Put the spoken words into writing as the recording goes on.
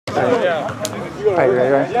All right,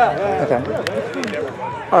 ready? Okay.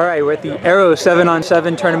 All right, we're at the Airo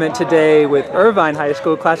 7-on-7 tournament today with Irvine High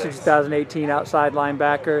School, class of 2018 outside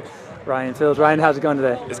linebacker, Rian Fields. Ryan, how's it going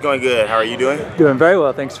today? It's going good. How are you doing? Doing very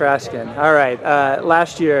well, thanks for asking. All right,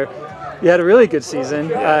 last year you had a really good season.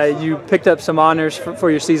 You picked up some honors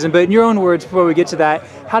for your season, but in your own words, before we get to that,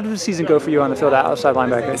 how did the season go for you on the field outside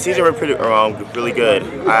linebacker? The season went really good.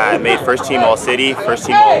 I made first team All-City, first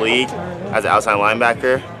team All-League as an outside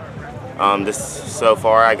linebacker. So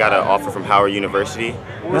far, I got an offer from Howard University.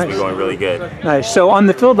 It's been going really good. Nice. So on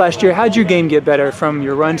the field last year, how did your game get better from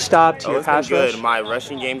your run stop to your pass rush? Good. My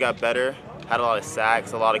rushing game got better. Had a lot of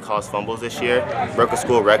sacks, a lot of caused fumbles this year. Broke a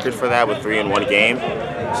school record for that with 3 in 1 game.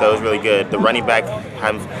 So it was really good. The running back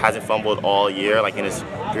hasn't fumbled all year, like in his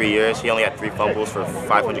 3 years. He only had 3 fumbles for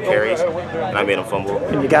 500 carries, and I made him fumble.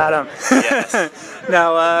 And you got him. Yes.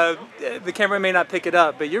 Now, the camera may not pick it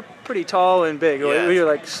up, but you're pretty tall and big. Yes. You're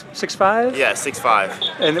like 6'5"? Yeah,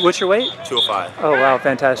 6'5". And what's your weight? 205. Oh, wow,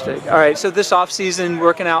 fantastic. All right, so this off-season,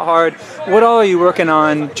 working out hard. What all are you working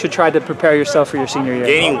on to try to prepare yourself for your senior year?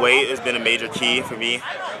 Gaining weight has been a major key for me.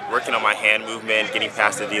 Working on my hand movement, getting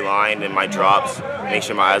past the D-line and my drops, make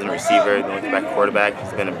sure my eyes on the receiver, then looking back quarterback,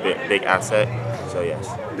 has been a big asset, so yes.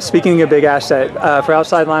 Speaking of big asset, for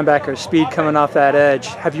outside linebacker, speed coming off that edge,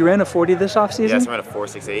 have you ran a 40 this offseason? Yes, I ran a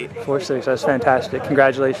 4.68. 4.6, that's fantastic.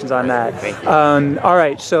 Congratulations on that. Thank you. All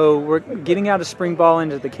right, so we're getting out of spring ball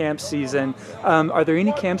into the camp season. Are there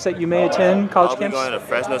any camps that you may attend, college camps? I'll be going to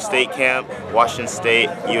Fresno State camp, Washington State,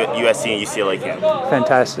 USC, and UCLA camp.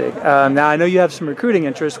 Fantastic. Now, I know you have some recruiting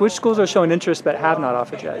interest. Which schools are showing interest but have not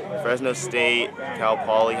offered yet? Fresno State, Cal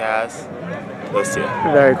Poly has. Those 2.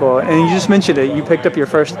 Very cool. And you just mentioned it. You picked up your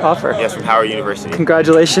first offer. Yes, from Howard University.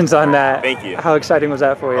 Congratulations on that. Thank you. How exciting was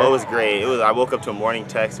that for you? Oh, it was great. I woke up to a morning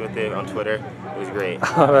text with it on Twitter. It was great.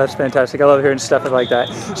 Oh, that's fantastic. I love hearing stuff like that.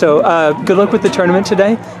 So good luck with the tournament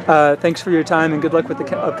today. Thanks for your time and good luck with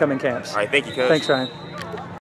the upcoming camps. All right, thank you, Coach. Thanks, Ryan.